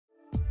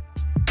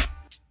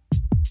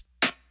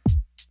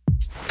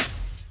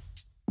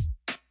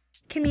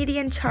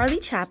Comedian Charlie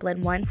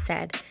Chaplin once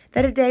said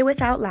that a day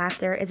without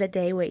laughter is a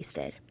day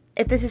wasted.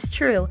 If this is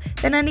true,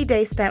 then any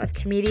day spent with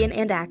comedian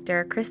and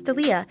actor Chris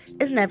D'Elia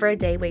is never a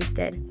day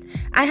wasted.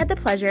 I had the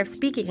pleasure of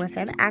speaking with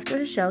him after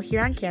his show here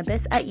on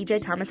campus at E.J.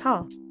 Thomas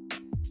Hall.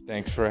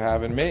 Thanks for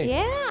having me.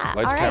 Yeah.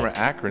 Lights, Camera,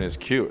 Akron is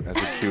cute.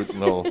 That's a cute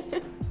little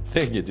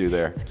thing you do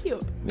there. It's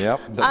cute.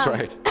 Yep, that's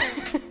right.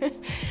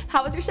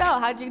 How was your show?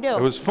 How did you do?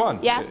 It was fun.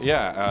 Yeah?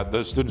 Yeah,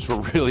 those students were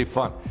really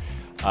fun.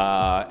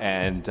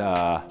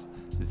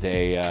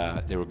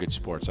 They were good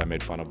sports. I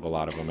made fun of a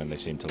lot of them, and they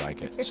seemed to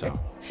like it. So.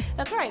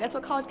 That's right. That's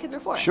what college kids are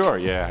for. Sure.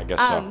 Yeah, I guess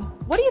so.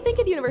 What do you think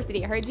of the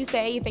university? I heard you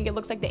say you think it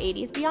looks like the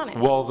 80s. Be honest.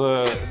 Well,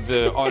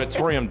 the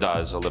auditorium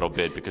does a little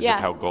bit because of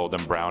how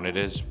golden brown it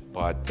is,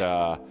 but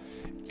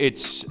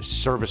it's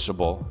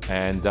serviceable.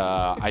 And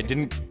I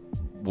didn't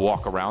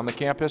walk around the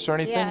campus or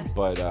anything,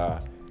 but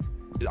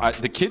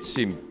the kids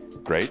seem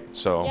great.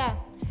 So yeah,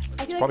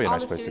 I feel like probably a all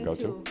nice the place to go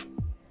students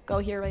go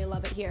here really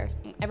love it here.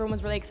 Everyone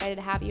was really excited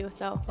to have you.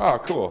 So. Oh,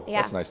 cool.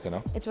 Yeah. That's nice to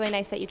know. It's really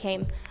nice that you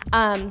came.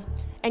 And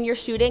you're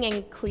shooting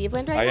in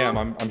Cleveland right now?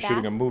 I am. I'm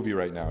shooting a movie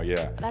right now.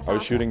 Yeah. That's I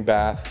was awesome. shooting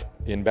Bath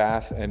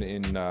and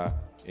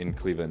in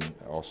Cleveland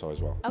also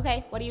as well.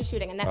 Okay. What are you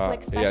shooting? A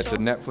Netflix special? Yeah, it's a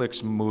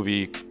Netflix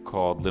movie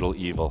called Little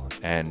Evil,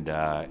 and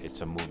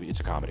it's a movie. It's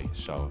a comedy,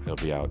 so it'll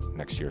be out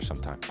next year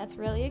sometime. That's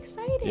really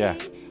exciting. Yeah.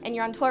 And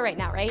you're on tour right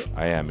now, right?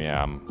 I am.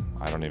 Yeah.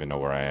 I don't even know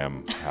where I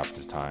am half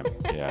the time.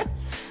 Yeah.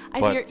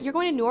 You're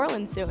going to New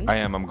Orleans soon. I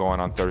am. I'm going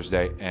on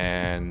Thursday,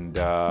 and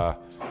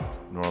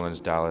New Orleans,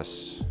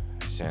 Dallas,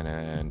 San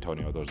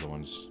Antonio. Those are the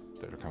ones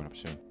that are coming up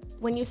soon.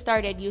 When you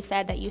started, you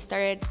said that you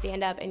started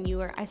stand-up, and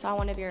I saw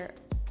one of your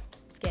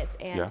skits,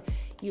 and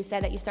you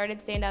said that you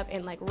started stand-up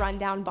in like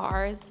rundown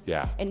bars.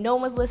 Yeah. And no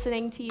one was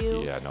listening to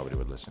you. Yeah, nobody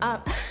would listen.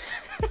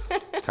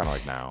 It's kind of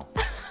like now.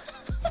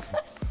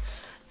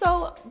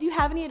 So, do you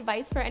have any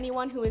advice for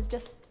anyone who is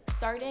just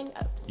starting?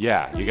 You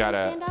gotta.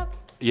 Stand-up?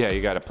 Yeah,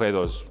 you gotta play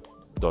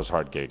those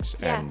hard gigs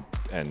and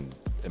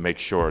make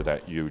sure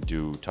that you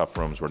do tough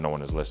rooms where no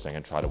one is listening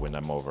and try to win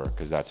them over,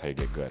 because that's how you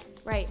get good.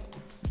 Right.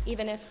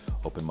 Even if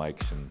open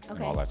mics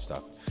and all that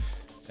stuff.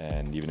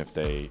 And even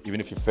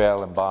if you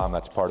fail and bomb,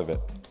 that's part of it.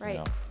 Right. You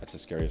know, that's the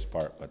scariest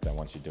part. But then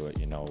once you do it,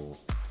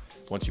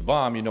 once you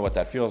bomb, you know what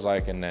that feels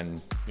like, and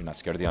then you're not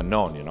scared of the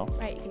unknown,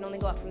 Right, you can only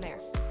go up from there.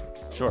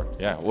 Sure,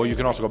 yeah. Well, you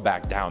can also go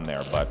back down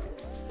there, but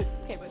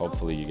but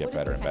hopefully you get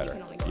better and better.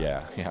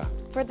 Yeah.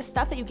 For the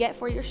stuff that you get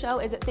for your show,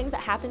 is it things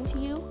that happen to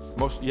you?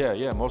 Mostly.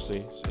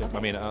 Okay. I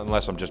mean,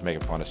 unless I'm just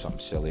making fun of something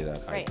silly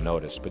that I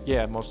noticed. But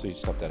yeah, mostly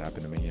stuff that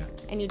happened to me, yeah.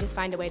 And you just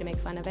find a way to make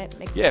fun of it?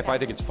 If I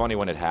think it's funny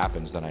when it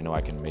happens, then I know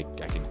I can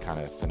kind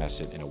of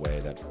finesse it in a way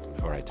that,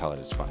 or I tell it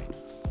it's funny.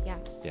 Yeah.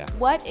 Yeah.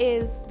 What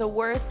is the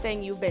worst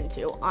thing you've been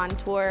to on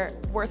tour,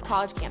 worst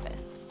college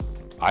campus?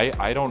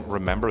 I don't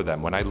remember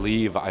them. When I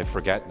leave, I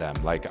forget them.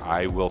 Like,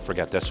 I will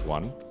forget this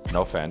one,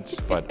 no offense,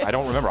 but I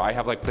don't remember. I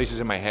have like places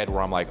in my head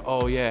where I'm like,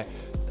 oh yeah,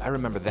 I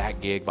remember that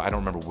gig, but I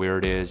don't remember where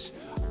it is.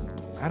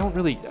 I don't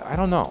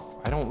know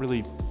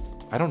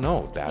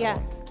that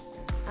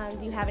one.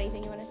 Do you have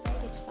anything you want to say?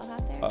 Get yourself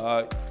out there?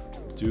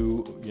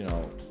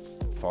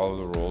 Follow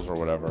the rules or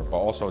whatever, but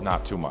also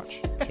not too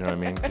much. Do you know what I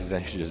mean? Because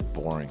then you're just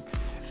boring.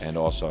 And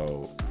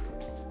also,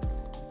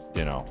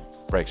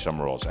 break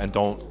some rules, and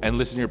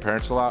listen to your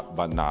parents a lot,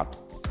 but not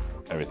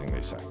everything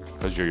they say,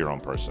 because you're your own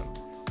person.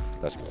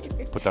 That's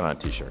good. Put that on a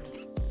t-shirt.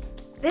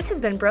 This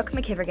has been Brooke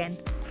McKivergan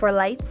for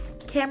Lights,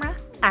 Camera,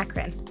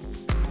 Akron.